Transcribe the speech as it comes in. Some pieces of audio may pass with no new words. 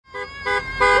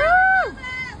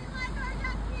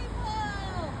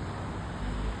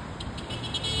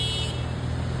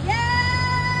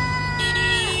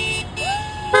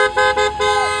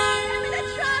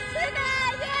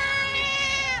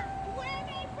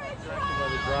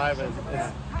driving.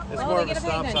 It's more of a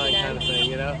stop sign kind of thing,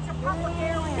 you know?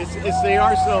 It's the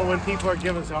arsenal when people are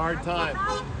giving us a hard time,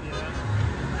 you know?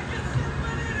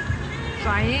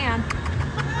 Cheyenne.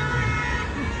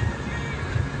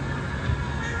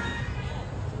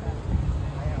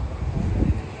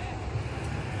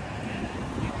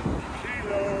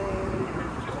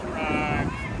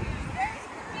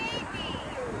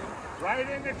 Right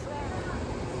in the trunk.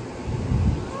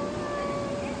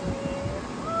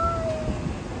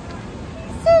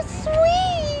 So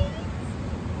sweet.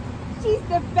 She's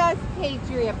the best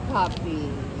Patriot puppy.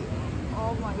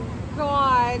 Oh my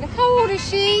God. How old is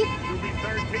she? She'll be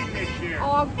 13 this year.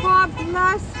 Oh, God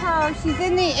bless her. She's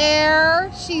in the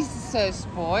air. She's so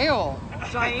spoiled.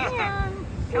 Cheyenne.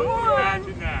 Come on.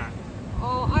 Imagine that.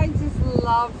 Oh, I just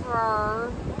love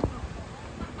her.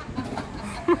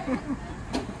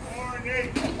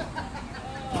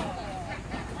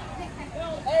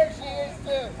 There she is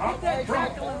too. Up that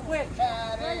cackling witch.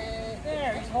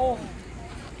 There, he's holding.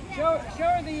 Show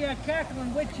her the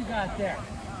cackling witch you got there.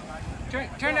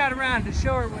 Turn that around to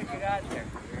show her what you got there.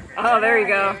 Oh, there you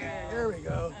go. There we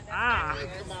go. Ah.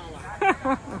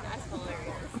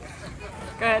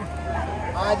 Good.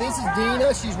 Hi, this is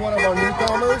Dina. She's one of our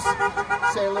newcomers.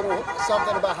 Say a little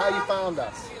something about how you found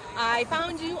us. I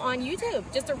found you on YouTube,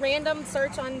 just a random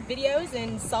search on videos,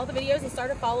 and saw the videos and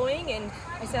started following, and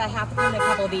I said I have to film a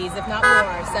couple of these, if not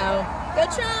more. So, go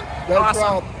Trump! Go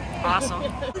Awesome. Trump. Awesome.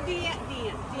 Dina.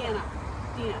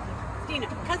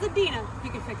 Cousin Dina, you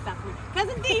can fix that for me.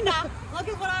 Cousin Dina, look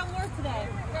at what I wore today.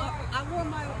 I wore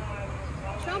my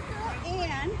jumper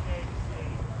and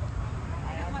I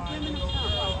got my women of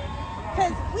Trump.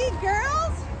 Because we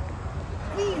girls,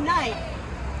 we unite.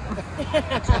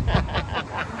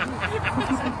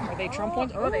 Are they Trump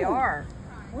ones? Oh, they are.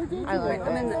 I like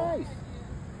them.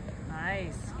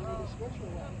 Nice.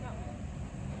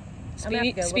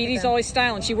 Speedy, Speedy's always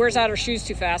styling. She wears out her shoes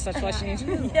too fast. That's why she needs. Is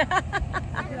that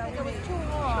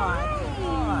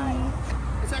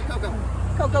Coco?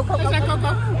 Coco. Is that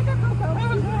Coco?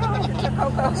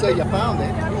 So you found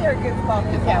it. You're a good spot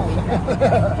to Kelly.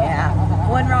 Yeah.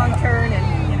 One wrong turn and,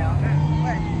 you know.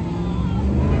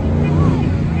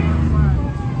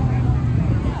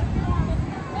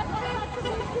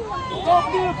 Don't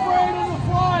be afraid of the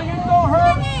flying. It don't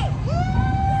hurt.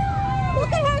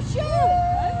 Look at her shoes.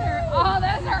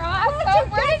 Those are awesome.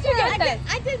 Where did you get this?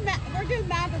 We're doing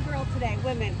MAGA Girl today,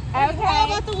 women. Okay. We're all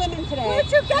about the women today.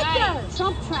 Where'd you get those?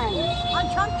 Trump trends. On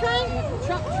Trump trends?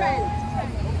 Trump trends.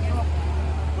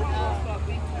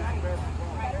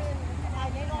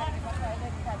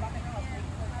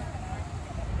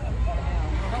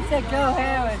 I said go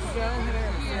Harris. Go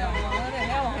Harris. Yeah. What the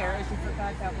hell, Harris? You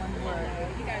forgot that one word.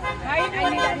 How you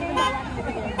doing?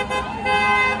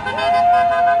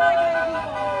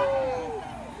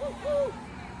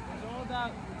 It's all about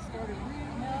it started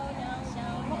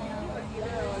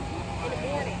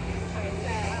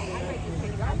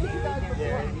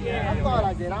I thought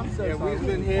I did. I'm so sorry. We've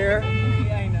been here.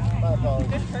 Yeah, I know. My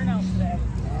apologies. Good turnout today.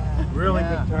 Really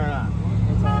good turnout.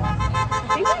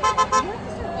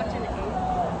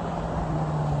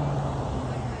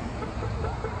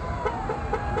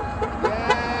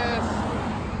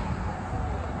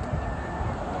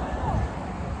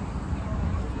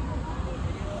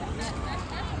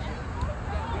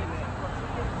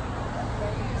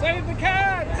 Save the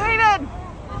cat! David!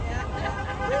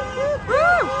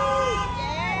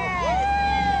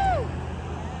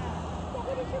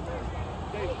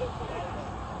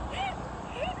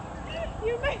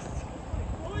 You missed.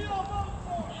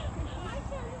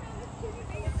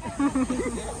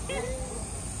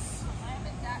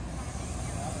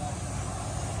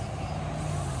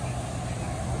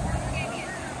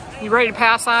 You ready to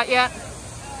pass out yet?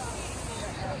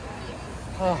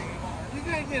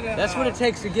 That's what it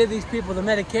takes to give these people the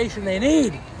medication they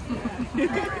need.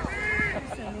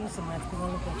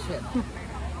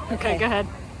 Okay, go ahead.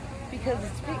 Because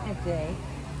it's picnic day,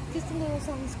 just a little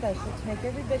something special to make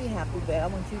everybody happy. But I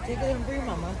want you to take it home for your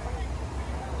mama.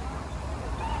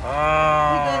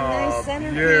 got a nice Oh,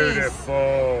 centerpiece.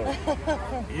 beautiful.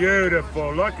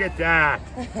 Beautiful. Look at that.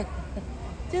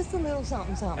 Just a little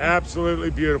something, something. Absolutely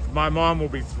beautiful. My mom will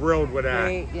be thrilled with that.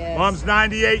 Great, yes. Mom's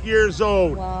 98 years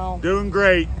old. Wow. Doing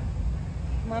great.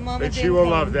 My mama And she did will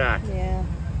come. love that. Yeah.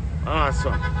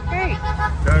 Awesome. Great.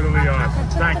 Totally awesome.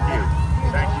 Thank you.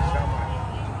 Thank you so much.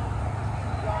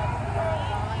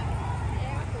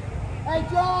 Hey,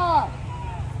 John!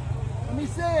 Let me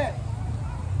see it.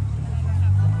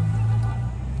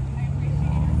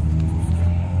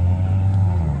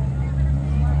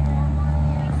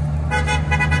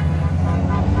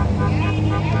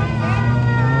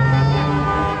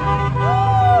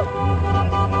 Woo!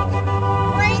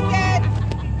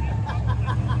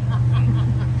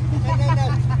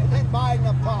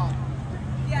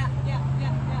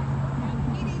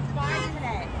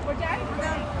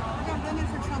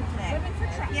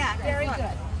 Yeah, very look.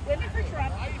 good. Women for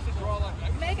Trump.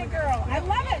 Make a girl. I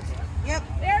love it. Yep.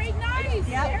 Very nice.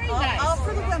 Yep. Very all, nice. all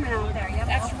for the women out there. Yep.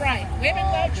 That's right. Women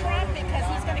love Trump because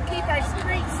he's going to keep our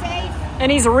streets safe.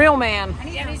 And he's a real man. And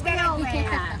he's And a he's real gonna,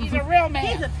 man. he's a real man.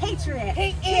 He's a patriot.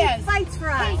 He He is. fights for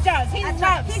us. He does. He That's loves.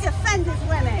 right. He defends his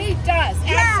women. He does.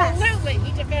 Yes. Absolutely.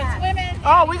 He defends women.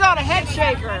 Oh, we got a head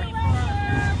shaker.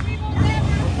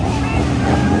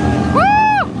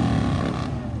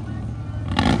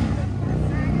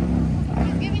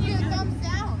 He's giving you a thumbs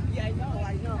down. Yeah, I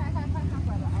know.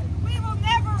 We will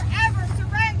never ever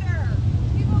surrender.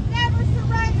 We will never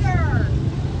surrender.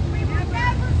 We will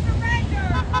never surrender.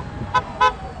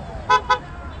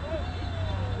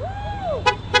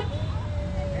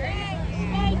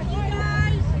 Thank you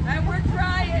guys. And we're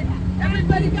trying.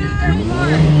 Everybody do their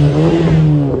part.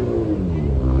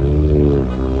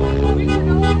 We can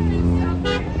all do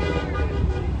something.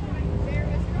 There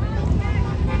is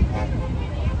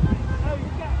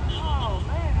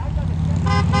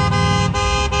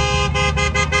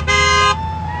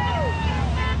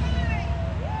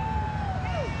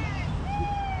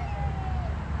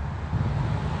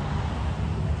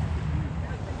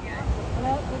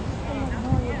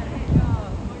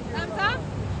thumbs up?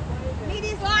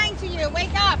 Meaty's lying to you.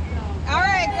 Wake up. All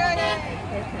right, good.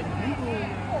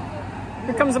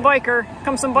 Here comes a biker.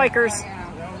 Come some bikers.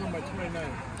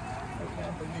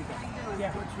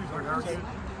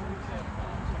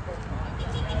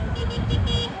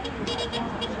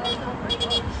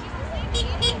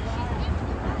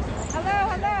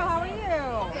 Hello, how are you?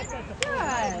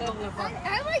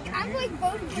 I'm like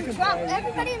voting for Trump.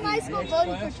 Everybody in my school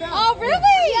voted for Trump. Oh,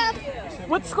 really? Yeah.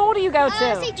 What school do you go to?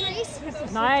 St.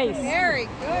 Teresa. Nice. Very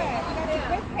good. You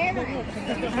got a good parents.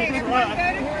 Everyone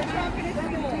voted for Trump in his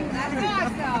school.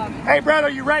 That's awesome. Hey, brother,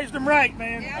 you raised them right,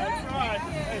 man. Yeah. That's right.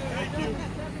 Hey, thank you.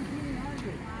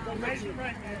 You raised them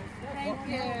right, man. Thank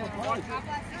you. God bless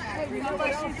you. Hey, you know what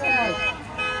she said?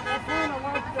 I kind of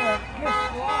like the Miss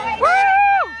Fly.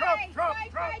 Fight, fight,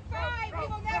 fight, fight. We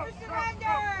will never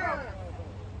surrender.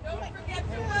 Don't forget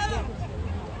to vote.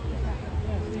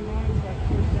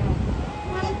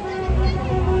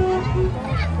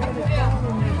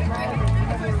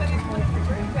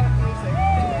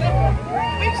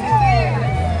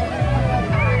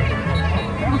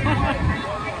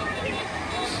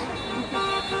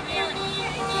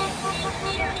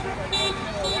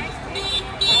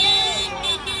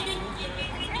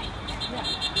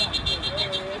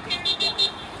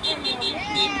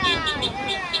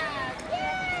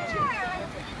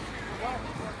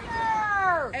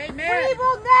 Amen. We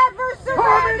will never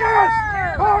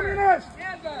surrender. Communist!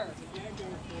 Never.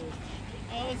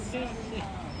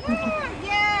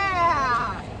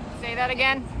 Yeah. Say that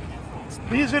again.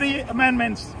 These are the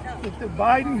amendments that the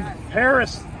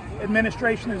Biden-Harris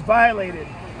administration has violated,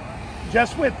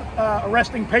 just with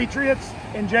arresting patriots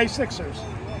and J6ers.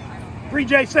 Free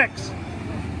J6.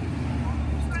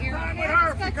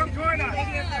 Come join us.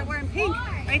 Lady up there wearing pink.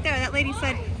 Right there. That lady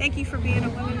said, "Thank you for being a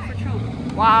woman for Trump."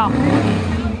 Wow. We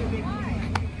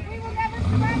will never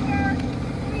surrender.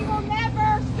 We will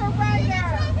never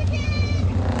surrender.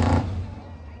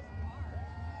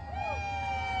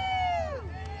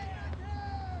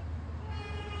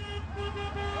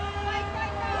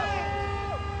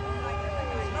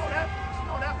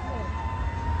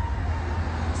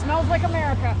 Smells like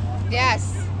America.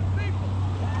 Yes.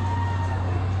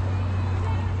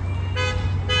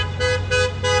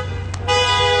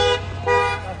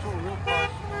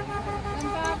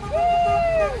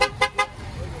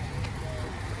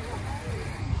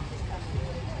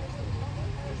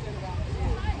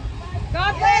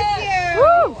 God bless you.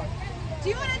 Woo! Do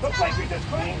you want to Looks tell like we us just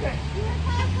cleaned it.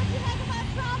 what you think about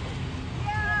Trump?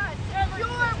 Yes.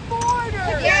 Your border.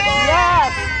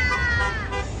 Yes.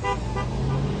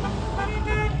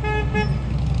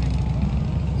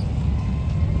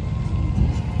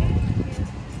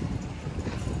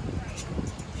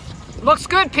 Looks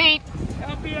good, Pete.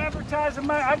 I'll be advertising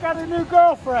I got a new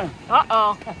girlfriend.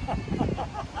 Uh-oh.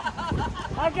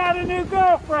 I got a new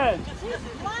girlfriend.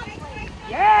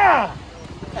 Yeah.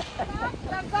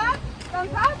 Thumbs up?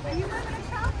 Thumbs up? Are you living in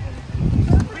Trump?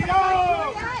 Freedom!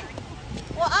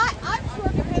 Well, I'm sure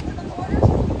because of the borders,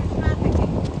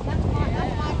 trafficking. That's my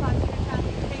thought.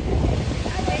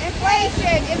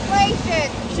 Inflation, inflation.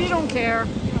 She don't care.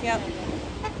 Yep.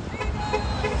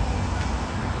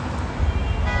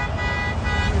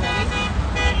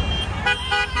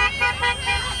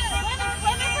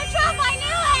 Women for Trump. I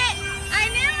knew it. I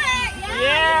knew it.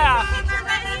 Yeah.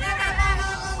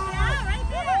 Yeah, right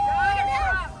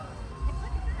there.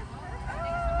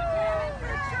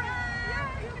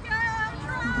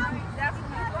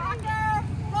 Stronger,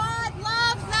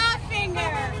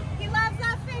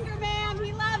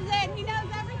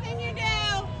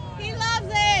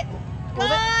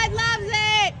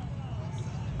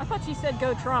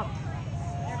 go Trump.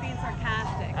 They're being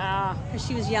sarcastic. Because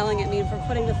she was yelling at me for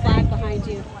putting the flag behind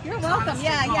you. You're welcome.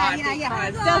 Yeah.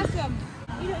 That's awesome.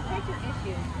 You know, take your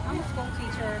issue. I'm a school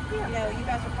teacher. You know, you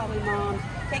guys are probably moms.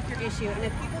 Take your issue. And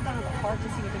if people don't have a heart to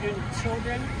see what they're doing to the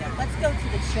children, let's go to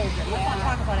the children. Let's not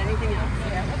talk about anything else.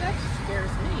 Yeah, well, that scares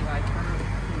me. Like,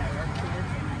 you know, our kids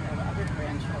and I know other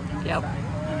grandchildren. Yep.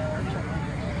 Our children.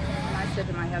 And I said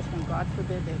to my husband, God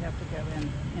forbid they have to go in,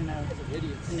 you know,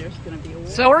 and there's going to be a war.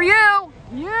 So are you.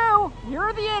 You're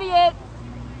the idiot.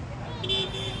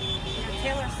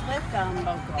 Taylor Swift,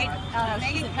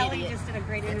 Megyn Kelly just did a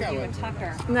great interview with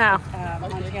Tucker. No.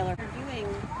 On Taylor. They're doing, you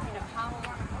know, how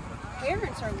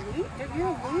parents are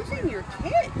you're losing your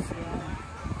kids.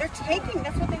 They're taking,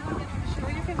 that's what they want to show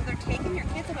your kids, they're taking your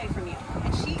kids away from you.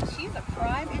 And she's a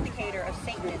prime indicator of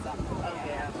Satanism. Oh,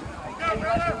 yeah.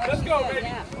 Let's go, baby.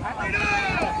 Yeah.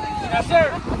 Yes, sir.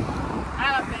 I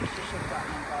don't think she should have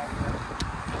gotten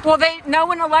involved. Well, no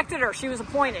one elected her. She was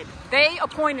appointed. They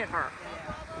appointed her.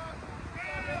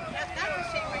 That's a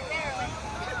shame right there.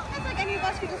 That's like any of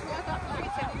us who just walk off the street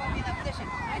and say we want to be in that position.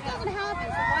 It doesn't happen,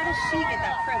 so why does she get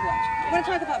that privilege? You want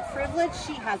to talk about privilege?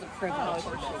 She has a privilege.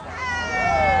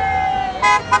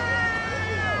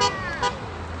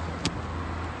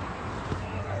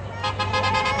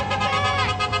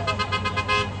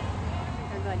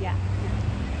 Yeah.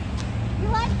 You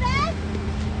like that?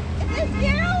 Is this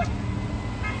you?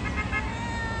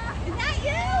 Is that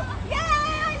you?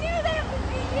 Yeah, I knew that would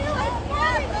be you.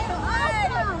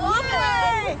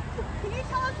 Awesome. Can you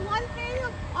tell us one thing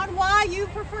on why you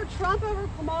prefer Trump over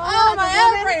Kamala?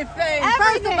 Oh, everything.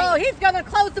 First of all, he's going to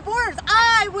close the borders.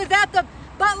 I was at the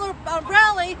Butler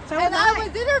rally, and I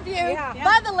was interviewed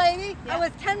by the lady. I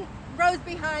was 10 rows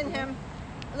behind him.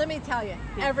 Let me tell you,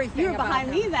 everything. You were behind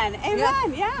me then.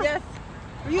 Amen. Yes.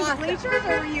 Were you in the bleachers or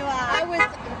were you? I was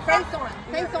face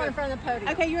on in front of the podium.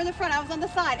 Okay, you were in the front. I was on the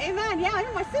side. Amen. Yeah,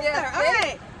 you're my sister. Yes,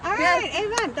 All right.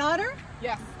 Amen. Daughter.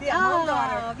 Yes. Yeah, mom,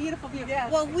 daughter. Beautiful.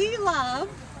 Yes. Well, we love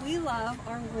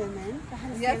our women.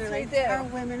 Yes, we do. Our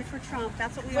women for Trump.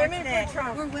 That's what we women are today. For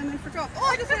Trump. We're women for Trump. Oh,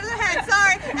 I just hit the head.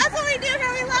 Sorry. That's what we do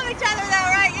here. We love each other,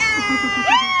 though, right? Yeah.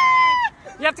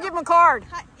 You have to give him a card.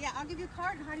 Hi, yeah, I'll give you a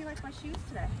card. How do you like my shoes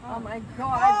today? Oh my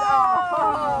God.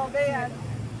 Oh man.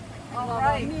 All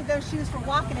right. You need those shoes for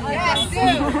walking in. Yes, I do.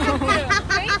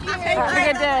 Thank you. Have a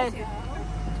good day.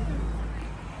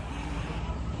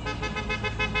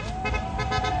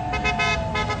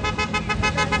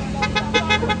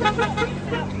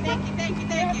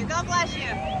 Thank you. God bless you.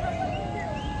 There's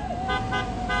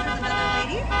another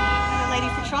lady. There's a lady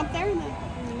for Trump there in the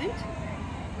mint.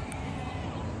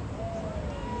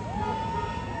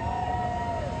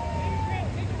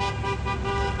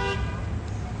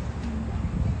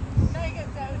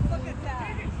 Look at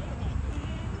that.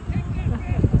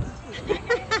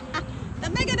 The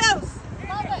mega dose.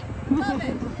 Love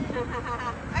it.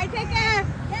 All right, take care.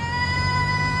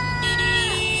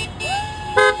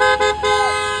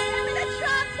 Women for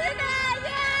Trump today,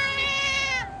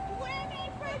 yeah! Women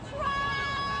for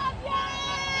Trump,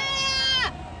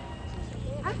 yeah!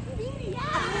 I'm Phoebe,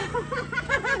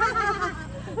 yeah!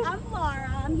 I'm Laura.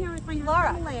 I'm here with my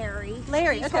husband Larry.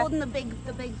 Larry, He's okay. holding the big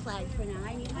flags for now.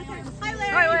 I need my arms. Hi,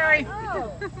 Larry. Hi, Larry.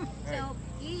 Oh, so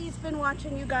he's been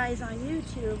watching you guys on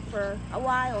YouTube for a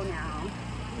while now.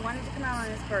 He wanted to come out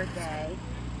on his birthday,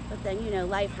 but then, you know,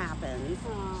 life happens.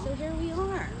 Aww. So here we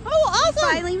are. Oh, awesome. We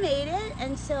finally made it,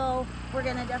 and so we're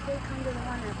going to definitely come to the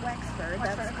one at Wexford.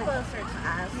 That's closer to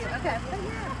us. Yeah, okay. But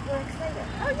yeah, we're excited.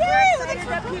 Oh, yay! We're excited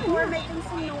that people are making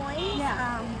some noise.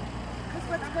 Yeah. Because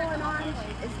what's going on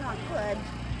is not good.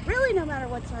 Really, no matter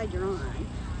what side you're on.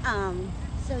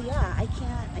 So yeah, I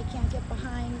can't get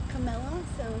behind Camilla.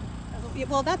 So Yeah,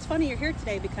 well, that's funny you're here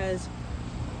today because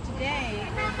today is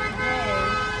the day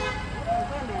for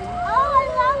women. oh, I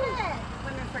love it.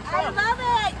 Women for I Trump. love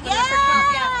it. Women Yeah. for Trump,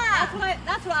 yeah.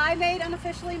 That's what I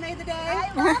unofficially made the day.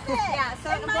 I love it. Yeah, so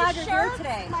And I'm my glad you're here shirt-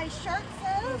 today. My shirt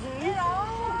says it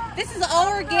all. This is all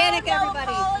organic, no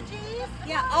everybody. apologies.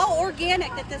 Yeah, all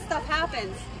organic that this stuff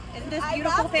happens. Isn't this I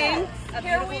beautiful love thing? it. A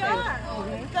Here beautiful we thing. are.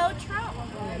 Go Trump.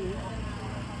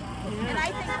 And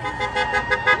I think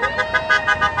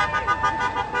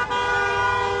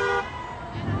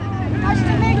nice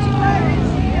to meet you,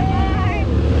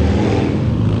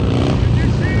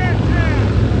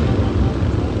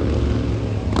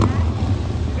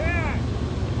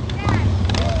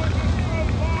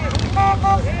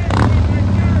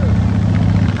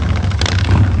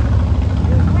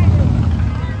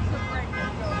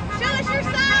 Show us your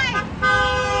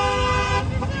sign.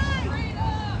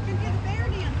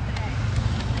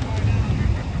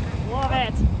 Love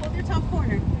it. Hold your top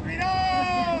corner.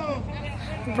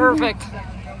 Perfect.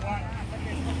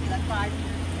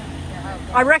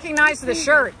 I recognize the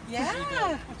shirt.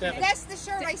 Yeah. That's the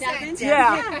shirt I sent.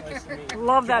 Yeah.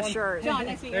 Love that shirt. John,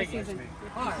 nice to meet you, Susan.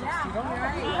 Oh yeah,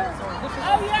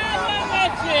 I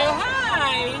met you.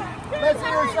 Hi. Let's see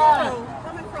your sign.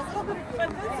 But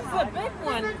this is a big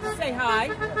one to say hi.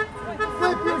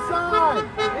 Flip your sign.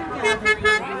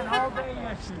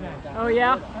 Oh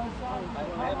yeah.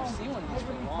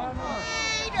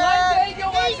 One day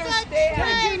you'll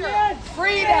understand.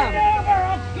 Freedom.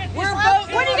 We're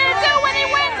voting. What are you gonna do when he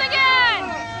wins again?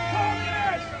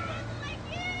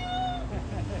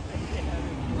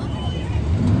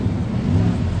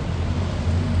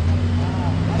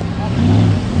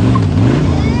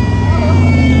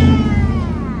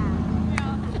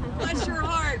 Bless your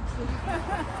heart.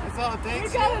 That's all it We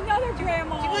takes. got another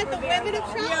grandma. Do you want the women of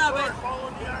Trump? Yeah,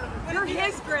 but you're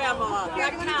his grandma.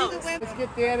 That counts. Let's get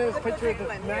Deanna's picture of the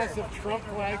massive Trump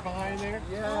flag behind there.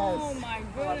 Yes. Oh my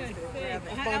goodness.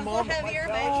 My mom,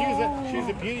 she was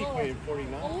a beauty queen in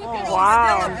 49.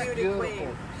 Wow. Still a beauty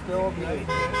queen. Still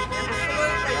beautiful.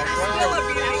 Still a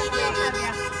beauty queen.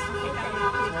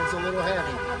 That's a little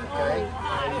heavy. Okay.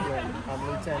 How you doing? I'm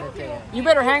Lieutenant Dan. You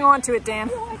better hang on to it, Dan.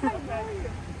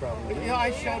 But, you know,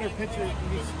 I showed her pictures.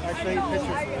 I showed you pictures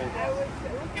of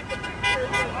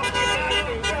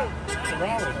the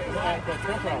rally, the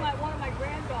Trump rally. One of my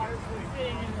granddaughters was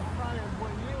sitting in the front of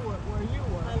where you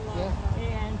were,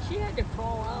 and she had to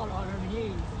crawl out on her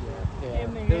knees.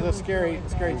 Yeah. It was a scary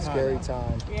time. Scary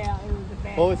time. Yeah, it was a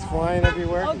bad Bullets time. flying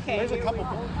everywhere. Okay. There's a couple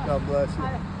bullets. God bless you.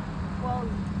 Well,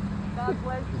 God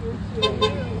bless you.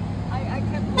 I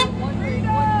kept wondering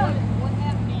what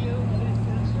happened to you.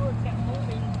 The steward kept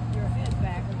moving your head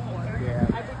back and forth. Yeah.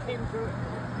 I became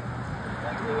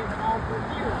completely involved with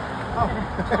you. Oh,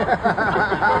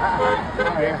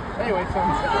 yeah. Anyway, so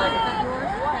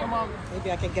Maybe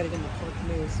I can get it in the Court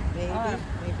News.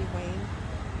 Maybe Wayne.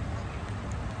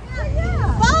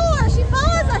 Follow her. She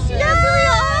follows us. She knows who we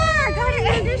are. Go ahead and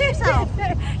introduce yourself.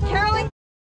 Carolyn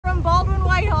from Baldwin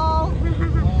Whitehall.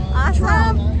 Awesome.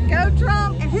 Trump. Go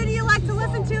Trump. And who do you like to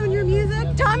listen to in your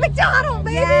music? Tom McDonald,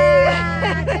 baby.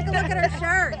 Yeah. Take a look at her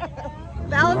shirt.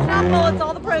 Balance Not Bullets.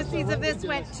 All the proceeds of this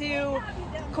went to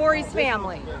Corey's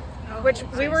family, which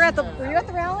we were at the. Were you at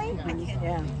the rally?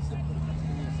 Yeah.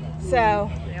 So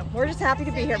we're just happy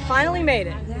to be here. Finally made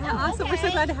it. Yeah, awesome. We're so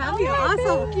glad to have you. Yeah,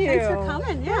 Awesome. thank you. Thanks for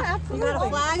coming. Yeah, absolutely. You got a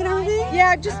flag and everything?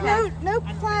 Yeah, just no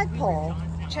flagpole.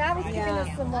 Chad was giving us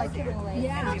some like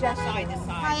suggestions.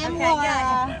 Hi, I'm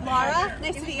Laura. Laura,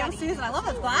 nice to meet you. I'm Susan. I love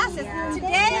those glasses.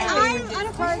 Today, I'm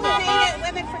unfortunately at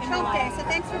Women for Trump Day, so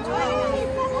thanks for joining us.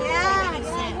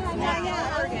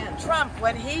 Yeah. Trump,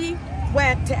 when he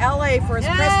went to LA for his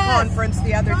press conference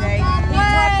the other day, he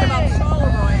talked about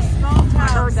Charleroi, small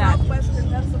town, southwestern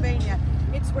Pennsylvania.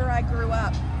 It's where I grew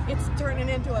up. It's turning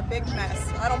into a big mess.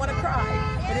 I don't want to cry,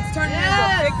 but it's turning into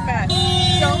a big mess.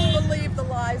 Don't believe the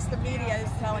lies the media is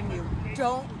telling you.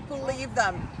 Don't believe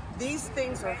them. These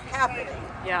things are happening.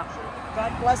 Yeah.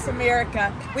 God bless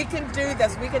America. We can do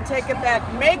this. We can take it back.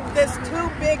 Make this too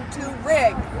big to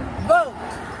rig. Vote.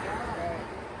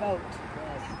 Vote.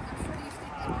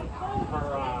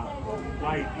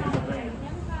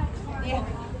 Yeah.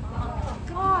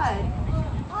 God.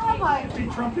 Oh my.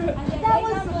 That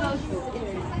was the most.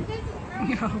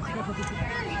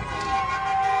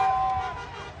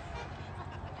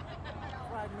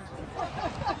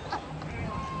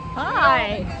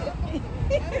 Hi.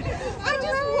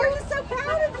 We're just so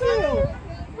proud of you.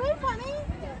 Right, funny?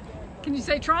 Can you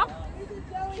say Trump?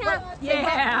 Trump.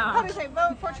 Yeah. How do you say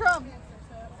vote for Trump?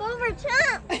 Vote for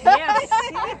Trump. Yes.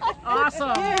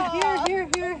 Awesome. Here.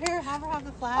 Have her have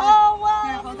the flag. Oh,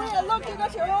 wow. Look, you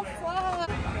got your own flag.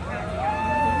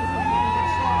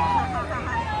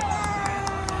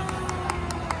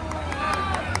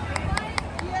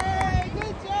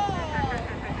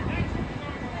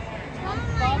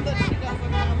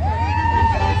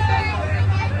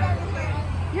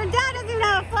 Your dad doesn't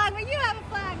have a flag, but you have a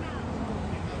flag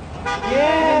now.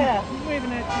 Yeah. He's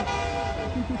waving at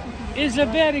you. He's a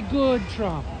very good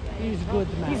Trump. He's a good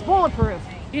man. He's bulletproof.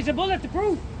 He's a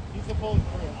bulletproof. he's a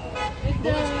bulletproof.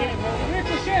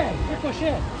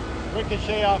 Ricochet.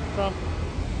 Ricochet off Trump.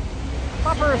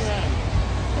 Puppers.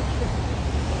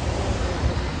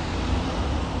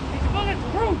 He's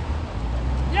bulletproof.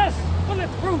 Yes,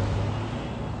 bulletproof.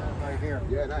 Right here.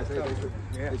 Yeah, nice.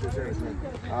 Thanks for sharing.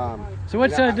 So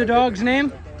what's the dog's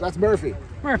name? That's Murphy.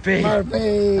 Murphy.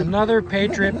 Murphy. Another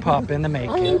patriot pup in the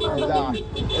making.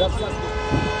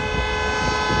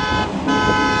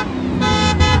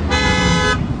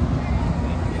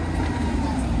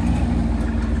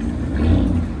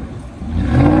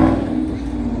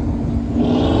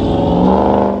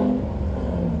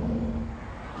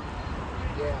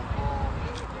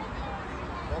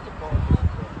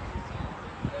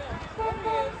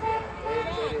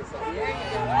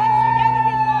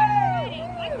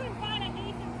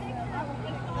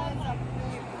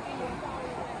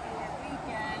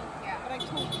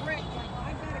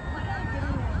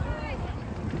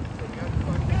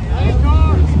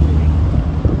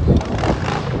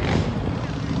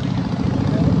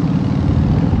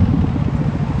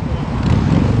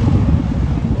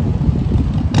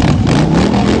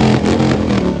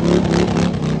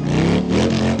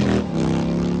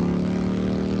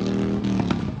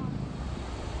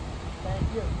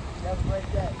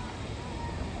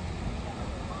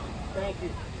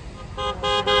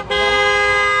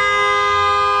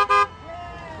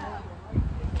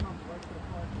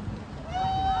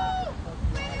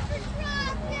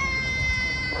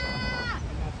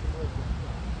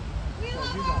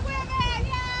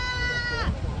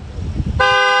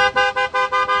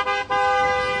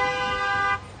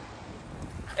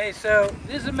 Hey, so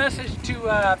this is a message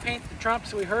to paint the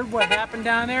Trumps. We heard what happened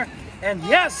down there, and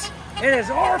yes, it is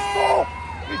our fault.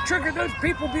 We triggered those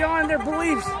people beyond their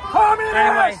beliefs.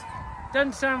 Anyway,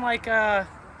 doesn't sound like,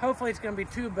 hopefully it's going to be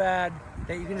too bad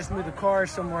that you can just move the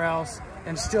cars somewhere else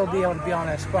and still be able to be on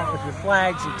that spot with your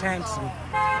flags and tents and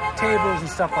tables and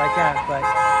stuff like that. But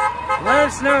let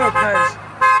us know, because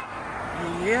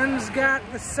the Yin's got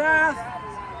the South,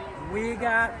 we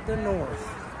got the North.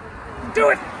 Do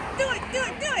it! Do it, do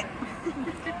it, do it!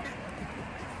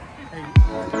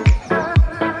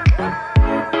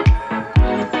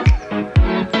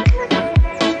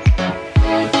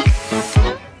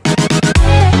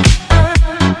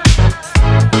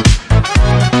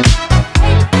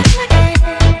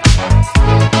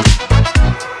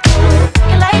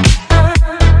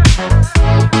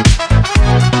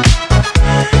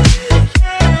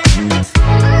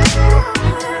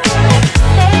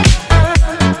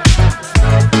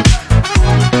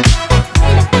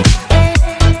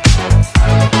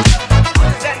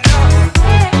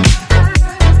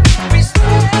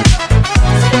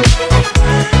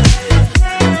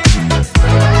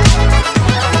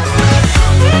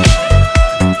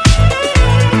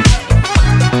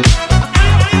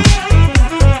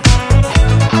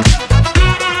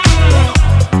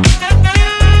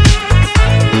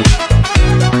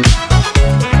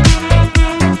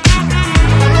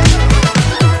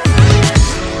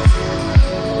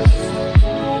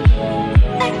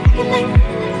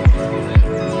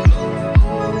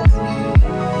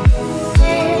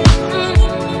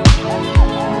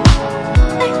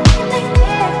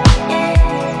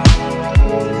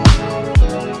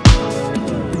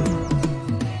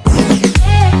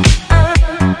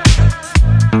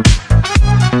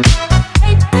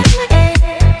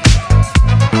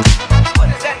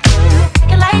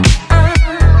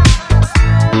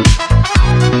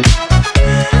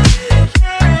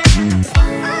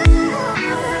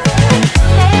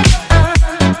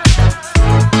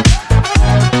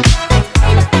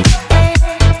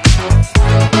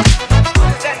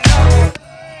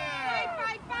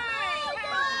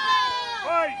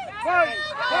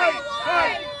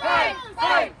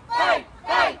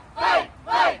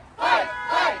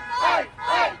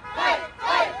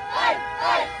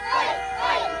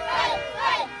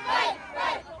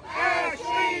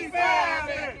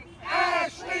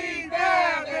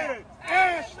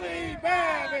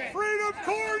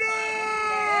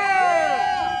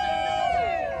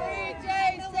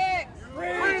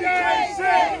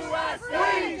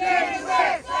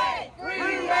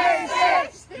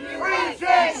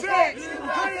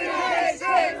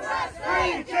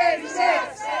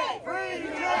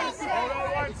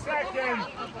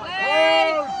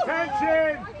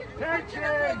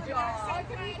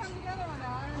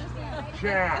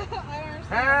 Chat.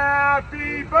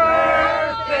 Happy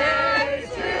birthday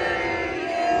to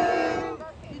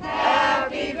you.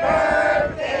 Happy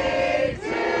birthday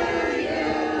to you.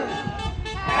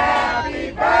 Happy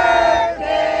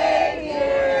birthday,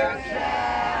 dear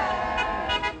Chad.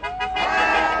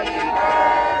 Happy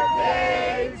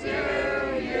birthday to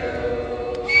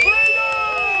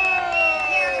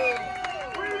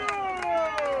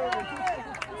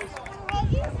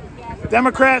you.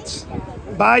 Democrats,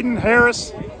 Biden,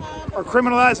 Harris, are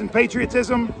criminalizing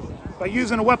patriotism by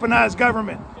using a weaponized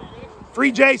government.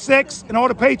 Free J6 and all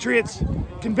the patriots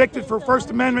convicted for First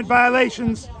Amendment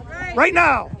violations right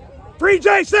now. Free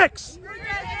J6!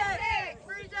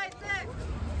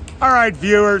 All right,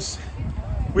 viewers,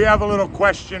 we have a little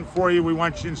question for you. We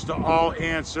want you to all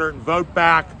answer and vote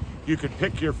back. You can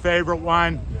pick your favorite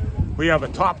one. We have a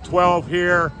top 12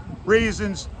 here.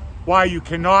 Reasons why you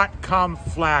cannot come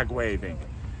flag waving.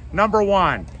 Number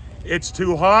one, it's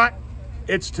too hot,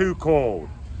 it's too cold.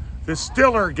 The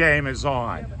Stiller game is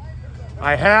on.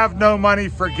 I have no money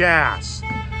for gas.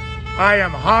 I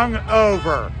am hung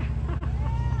over.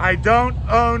 I don't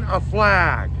own a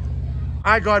flag.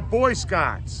 I got Boy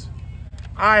Scouts.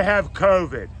 I have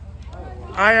COVID.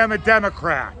 I am a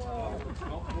Democrat.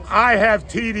 I have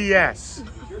TDS.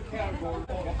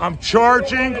 I'm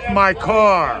charging my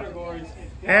car.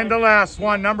 And the last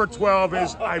one, number 12,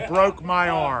 is I broke my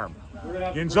arm.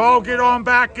 You can all get on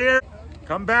back here.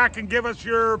 Come back and give us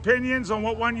your opinions on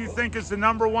what one you think is the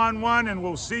number one, and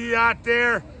we'll see you out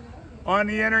there on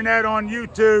the internet, on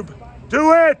YouTube.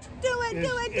 Do it! Do it,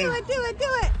 do it, do it, do it, do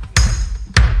it!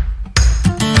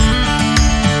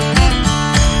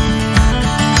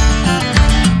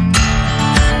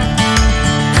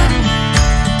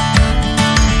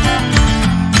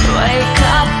 Wake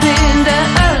up in the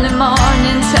early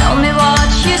morning, tell me what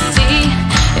you see.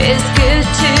 It's good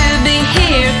to be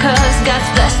here, 'cause God's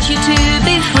blessed you to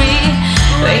be free.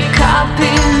 Wake up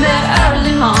in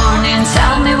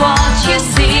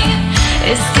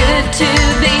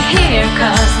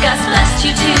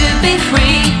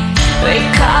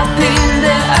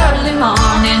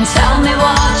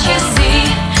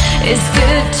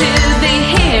to be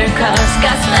here, 'cause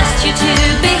God's blessed you to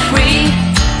be free.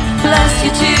 Blessed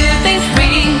you to be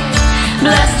free.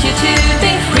 Blessed you to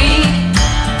be free.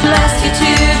 Blessed you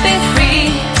to be free.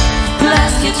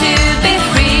 Blessed you to be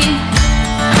free.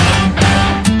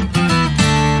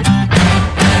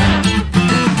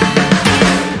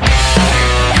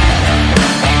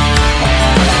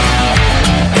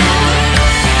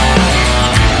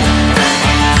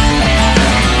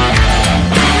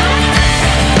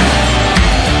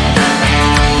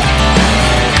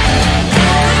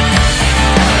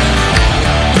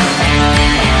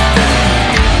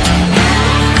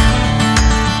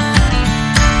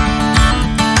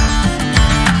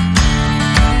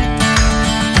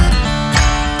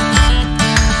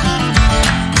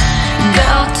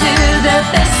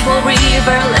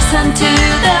 River, listen to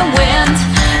the wind.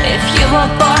 If you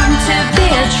were born to be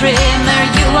a dreamer,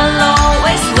 you will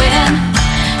always win.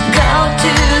 Go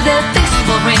to the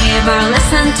peaceful river,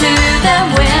 listen to the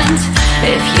wind.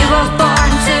 If you were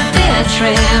born to be a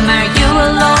dreamer, you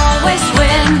will always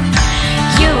win.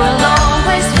 You will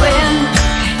always win.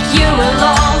 You will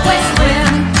always